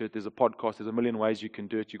 listen to it. There's a podcast. There's a million ways you can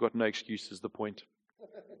do it. You've got no excuses, the point.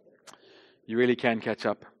 You really can catch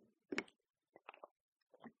up.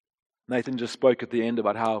 Nathan just spoke at the end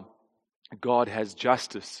about how God has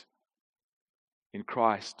justice in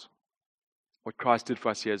Christ. What Christ did for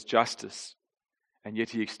us, He has justice. And yet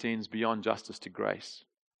He extends beyond justice to grace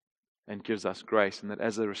and gives us grace. And that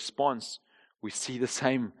as a response, we see the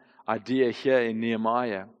same idea here in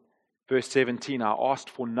Nehemiah. Verse 17, I asked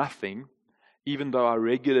for nothing, even though I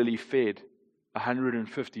regularly fed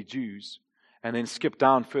 150 Jews. And then skip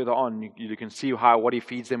down further on, you can see what He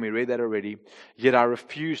feeds them. We read that already. Yet I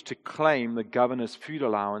refused to claim the governor's food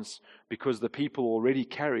allowance because the people already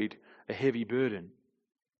carried a heavy burden.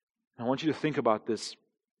 I want you to think about this.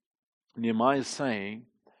 Nehemiah is saying,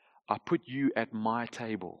 I put you at my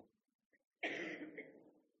table.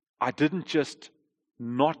 I didn't just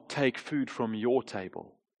not take food from your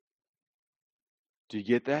table. Do you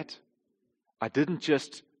get that? I didn't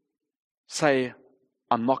just say,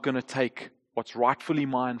 I'm not going to take what's rightfully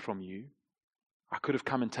mine from you. I could have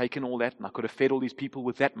come and taken all that, and I could have fed all these people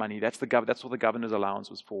with that money. That's what the governor's allowance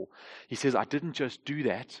was for. He says, I didn't just do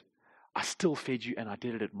that. I still fed you, and I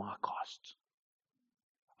did it at my cost.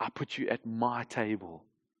 I put you at my table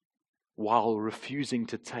while refusing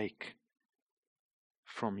to take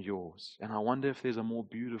from yours. And I wonder if there's a more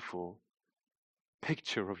beautiful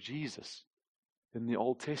picture of Jesus in the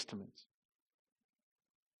Old Testament.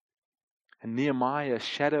 And Nehemiah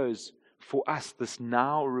shadows for us this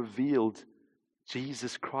now revealed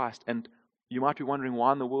Jesus Christ. And you might be wondering,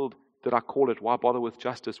 why in the world did I call it? Why bother with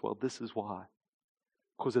justice? Well, this is why.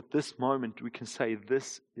 Because at this moment we can say,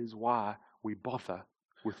 this is why we bother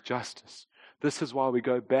with justice. This is why we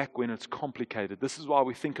go back when it's complicated. This is why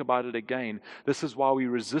we think about it again. This is why we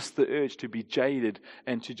resist the urge to be jaded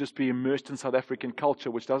and to just be immersed in South African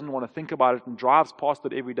culture, which doesn't want to think about it and drives past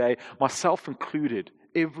it every day, myself included,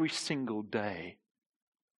 every single day.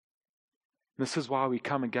 This is why we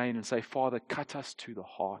come again and say, Father, cut us to the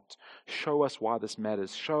heart. Show us why this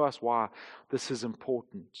matters. Show us why this is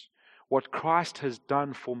important. What Christ has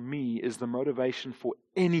done for me is the motivation for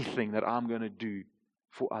anything that I'm going to do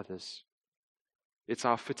for others. It's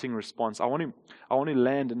our fitting response. I want to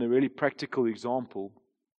land in a really practical example,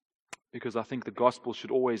 because I think the gospel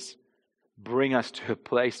should always bring us to a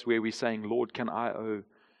place where we're saying, Lord, can I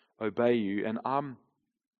obey you? And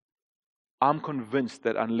I'm convinced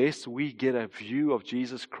that unless we get a view of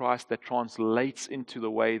Jesus Christ that translates into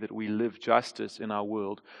the way that we live justice in our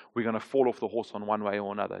world, we're going to fall off the horse on one way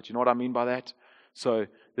or another. Do you know what I mean by that? So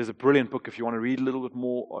there's a brilliant book, if you want to read a little bit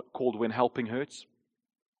more, called When Helping Hurts.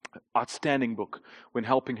 Outstanding book, When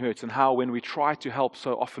Helping Hurts, and how when we try to help,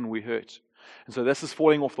 so often we hurt. And so this is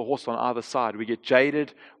falling off the horse on either side. We get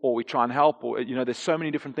jaded, or we try and help, or there's so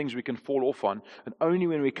many different things we can fall off on. And only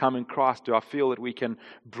when we come in Christ do I feel that we can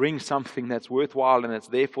bring something that's worthwhile and that's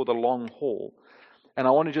there for the long haul. And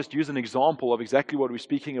I want to just use an example of exactly what we're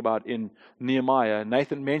speaking about in Nehemiah.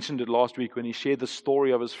 Nathan mentioned it last week when he shared the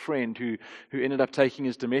story of his friend who ended up taking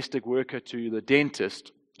his domestic worker to the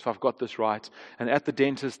dentist. So I've got this right. And at the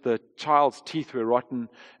dentist, the child's teeth were rotten.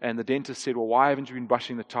 And the dentist said, well, why haven't you been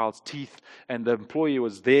brushing the child's teeth? And the employee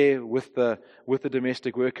was there with the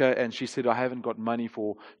domestic worker. And she said, I haven't got money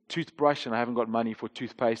for toothbrush and I haven't got money for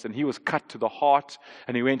toothpaste. And he was cut to the heart.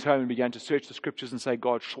 And he went home and began to search the scriptures and say,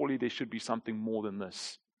 God, surely there should be something more than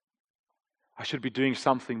this. I should be doing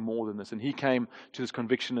something more than this. And he came to this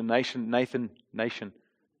conviction in Nathan.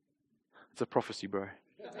 It's a prophecy, bro.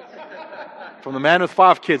 From the man with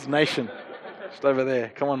 5 kids, Nation. Just over there.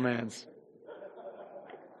 Come on, mans.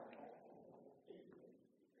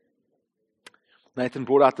 Nathan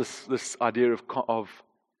brought out this idea of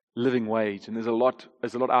living wage, and there's a lot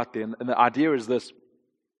out there. And the idea is this: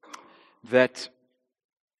 that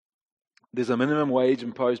there's a minimum wage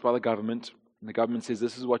imposed by the government, and the government says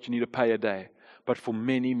this is what you need to pay a day. But for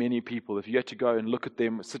many, many people, if you had to go and look at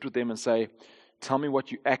them, sit with them, and say, "Tell me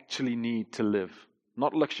what you actually need to live,"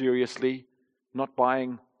 not luxuriously, not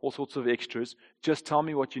buying all sorts of extras. Just tell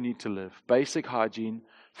me what you need to live. Basic hygiene,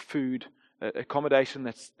 food, accommodation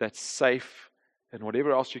that's safe, and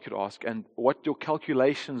whatever else you could ask. And what your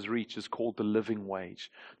calculations reach is called the living wage.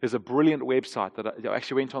 There's a brilliant website that I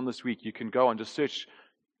actually went on this week. You can go and just search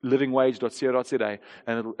livingwage.co.za,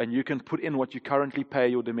 and you can put in what you currently pay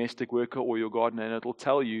your domestic worker or your gardener, and it'll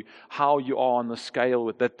tell you how you are on the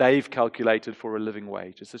scale that they've calculated for a living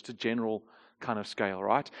wage. It's just a general kind of scale,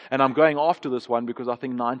 right? And I'm going after this one because I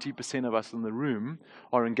think 90% of us in the room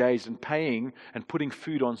are engaged in paying and putting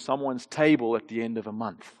food on someone's table at the end of a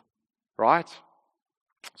month, right?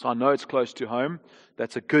 So I know it's close to home.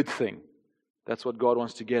 That's a good thing. That's what God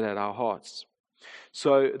wants to get at our hearts.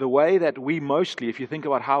 So the way that we mostly, if you think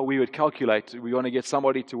about how we would calculate, we want to get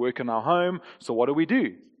somebody to work in our home. So what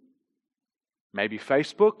do? Maybe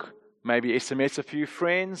Facebook, maybe SMS a few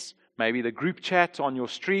friends, maybe the group chat on your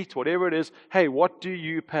street, whatever it is. Hey, what do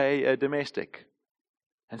you pay a domestic?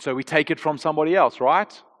 And so we take it from somebody else,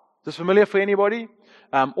 right? Is this familiar for anybody?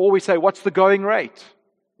 Or we say, what's the going rate?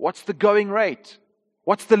 What's the going rate?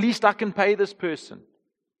 What's the least I can pay this person?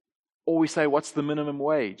 Or we say, what's the minimum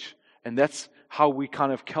wage? And that's how we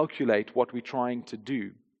kind of calculate what we're trying to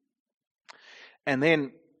do. And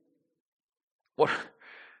then, what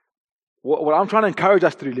I'm trying to encourage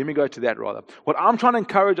us to do, let me go to that rather. What I'm trying to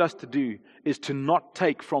encourage us to do is to not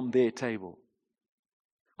take from their table.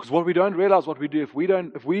 Because what we don't realize what we do, if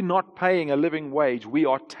we're not paying a living wage, we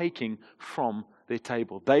are taking from their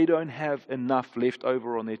table. They don't have enough left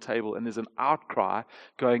over on their table, and there's an outcry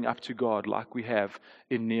going up to God like we have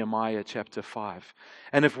in Nehemiah chapter 5.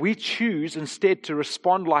 And if we choose instead to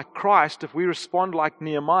respond like Christ, if we respond like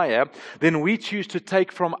Nehemiah, then we choose to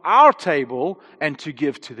take from our table and to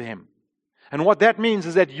give to them. And what that means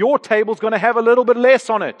is that your table's going to have a little bit less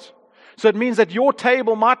on it. So it means that your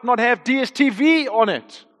table might not have DSTV on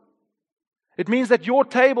it. It means that your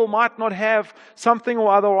table might not have something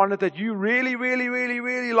or other on it that you really, really, really,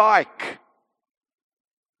 really like.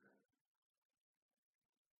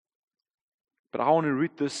 But I want to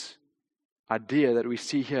root this idea that we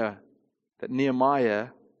see here, that Nehemiah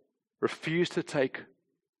refused to take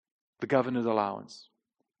the governor's allowance.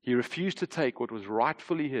 He refused to take what was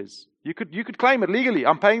rightfully his. You could claim it legally.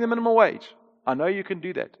 I'm paying the minimum wage. I know you can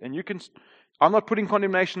do that. And I'm not putting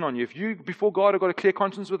condemnation on you. If you, before God, have got a clear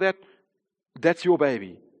conscience with that, that's your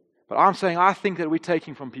baby. But I'm saying I think that we're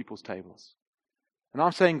taking from people's tables. And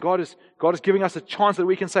I'm saying God is giving us a chance that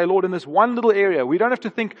we can say, Lord, in this one little area, we don't have to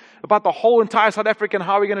think about the whole entire South Africa and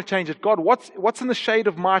how we're going to change it. God, what's in the shade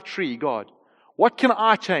of my tree, God? What can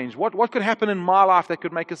I change? What could happen in my life that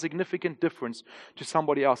could make a significant difference to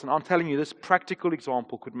somebody else? And I'm telling you, this practical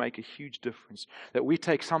example could make a huge difference. That we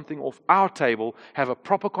take something off our table, have a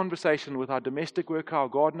proper conversation with our domestic worker, our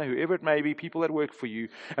gardener, whoever it may be, people that work for you,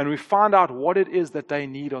 and we find out what it is that they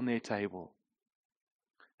need on their table.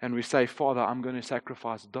 And we say, Father, I'm going to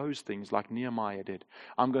sacrifice those things like Nehemiah did.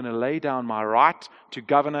 I'm going to lay down my right to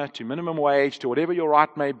governor, to minimum wage, to whatever your right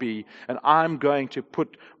may be. And I'm going to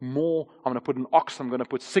put more. I'm going to put an ox. I'm going to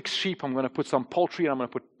put 6 sheep. I'm going to put some poultry. And I'm going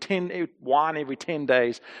to put 10 wine every 10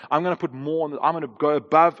 days. I'm going to put more. I'm going to go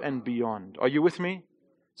above and beyond. Are you with me?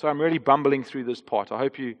 So I'm really bumbling through this part. I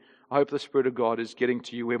hope the Spirit of God is getting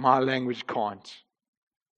to you where my language can't.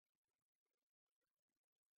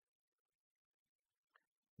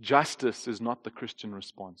 Justice is not the Christian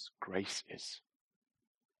response. Grace is.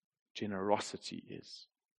 Generosity is.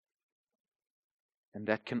 And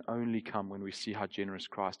that can only come when we see how generous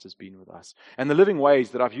Christ has been with us. And the living wage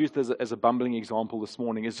that I've used as a bumbling example this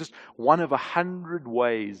morning is just one of 100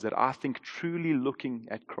 ways that I think truly looking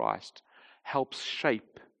at Christ helps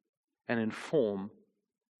shape and inform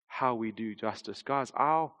how we do justice. Guys,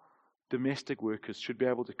 our domestic workers should be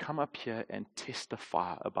able to come up here and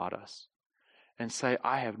testify about us. And say,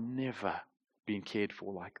 I have never been cared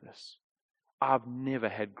for like this. I've never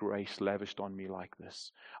had grace lavished on me like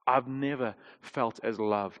this. I've never felt as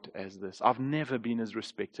loved as this. I've never been as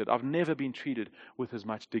respected. I've never been treated with as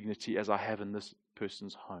much dignity as I have in this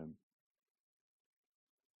person's home.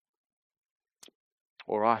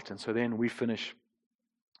 All right, and so then we finish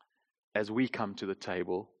as we come to the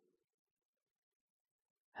table.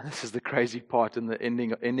 And this is the crazy part in the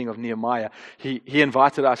ending of Nehemiah. He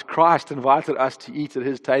invited us, Christ invited us to eat at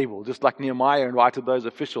his table, just like Nehemiah invited those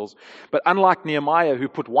officials. But unlike Nehemiah, who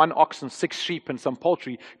put 1 ox and 6 sheep and some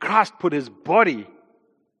poultry, Christ put his body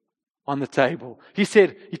on the table. He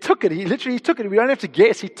said, he took it. He literally took it. We don't have to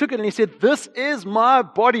guess. He took it and he said, this is my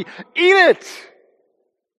body. Eat it.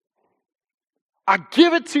 I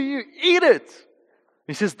give it to you. Eat it.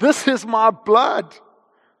 He says, this is my blood.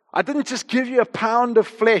 I didn't just give you a pound of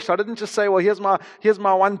flesh. I didn't just say, well, here's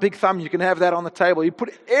my one big thumb. You can have that on the table. He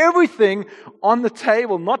put everything on the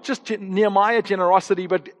table, not just Nehemiah generosity,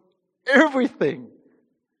 but everything.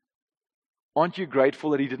 Aren't you grateful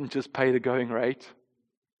that he didn't just pay the going rate?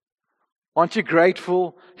 Aren't you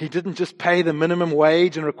grateful he didn't just pay the minimum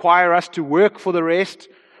wage and require us to work for the rest,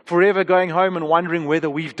 forever going home and wondering whether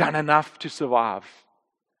we've done enough to survive,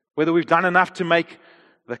 whether we've done enough to make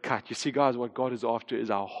the cut. You see, guys, what God is after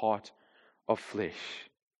is our heart of flesh.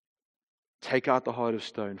 Take out the heart of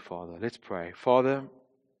stone, Father. Let's pray. Father,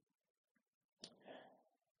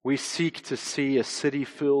 we seek to see a city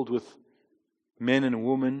filled with men and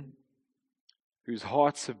women whose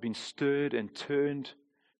hearts have been stirred and turned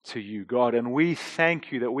to you, God. And we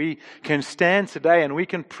thank you that we can stand today and we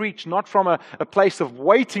can preach not from a place of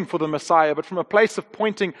waiting for the Messiah, but from a place of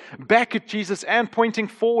pointing back at Jesus and pointing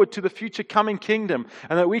forward to the future coming kingdom.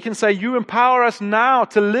 And that we can say, you empower us now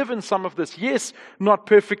to live in some of this. Yes, not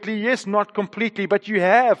perfectly. Yes, not completely. But you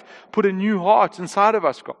have put a new heart inside of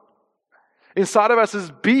us, God. Inside of us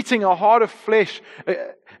is beating a heart of flesh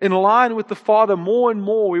in line with the Father. More and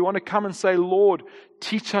more we want to come and say, Lord,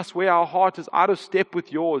 teach us where our heart is out of step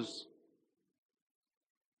with yours.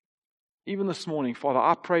 Even this morning, Father,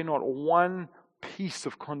 I pray not one piece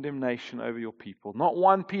of condemnation over your people. Not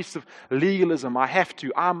one piece of legalism. I have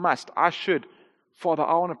to, I must, I should. Father,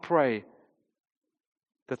 I want to pray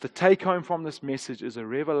that the take home from this message is a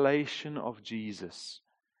revelation of Jesus.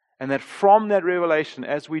 And that from that revelation,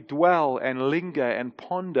 as we dwell and linger and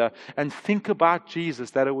ponder and think about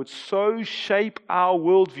Jesus, that it would so shape our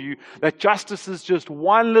worldview that justice is just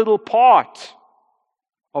one little part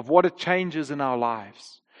of what it changes in our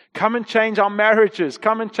lives. Come and change our marriages.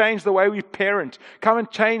 Come and change the way we parent. Come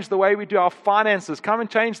and change the way we do our finances. Come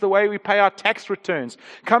and change the way we pay our tax returns.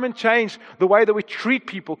 Come and change the way that we treat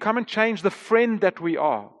people. Come and change the friend that we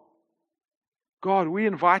are. God, we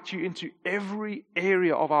invite you into every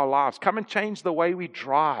area of our lives. Come and change the way we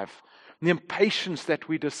drive, the impatience that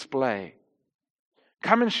we display.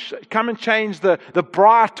 Come and change the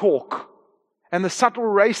bra talk and the subtle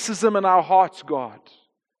racism in our hearts, God.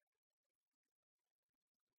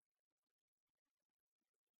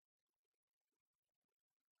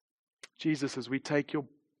 Jesus, as we take your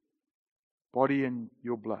body and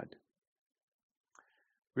your blood,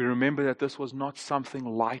 we remember that this was not something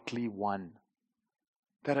lightly won.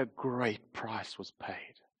 That a great price was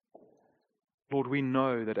paid. Lord, we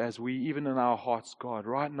know that as we, even in our hearts, God,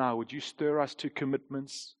 right now, would you stir us to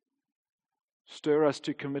commitments? Stir us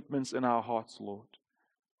to commitments in our hearts, Lord.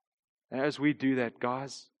 As we do that,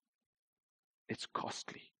 guys, it's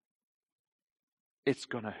costly. It's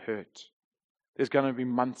going to hurt. There's going to be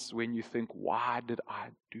months when you think, why did I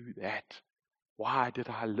do that? Why did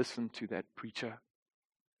I listen to that preacher?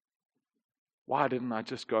 Why didn't I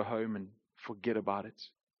just go home and forget about it?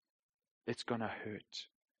 It's going to hurt.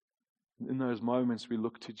 In those moments, we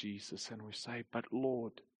look to Jesus and we say, but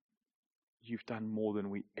Lord, you've done more than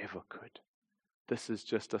we ever could. This is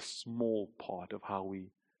just a small part of how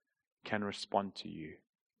we can respond to you.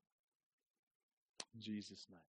 In Jesus' name.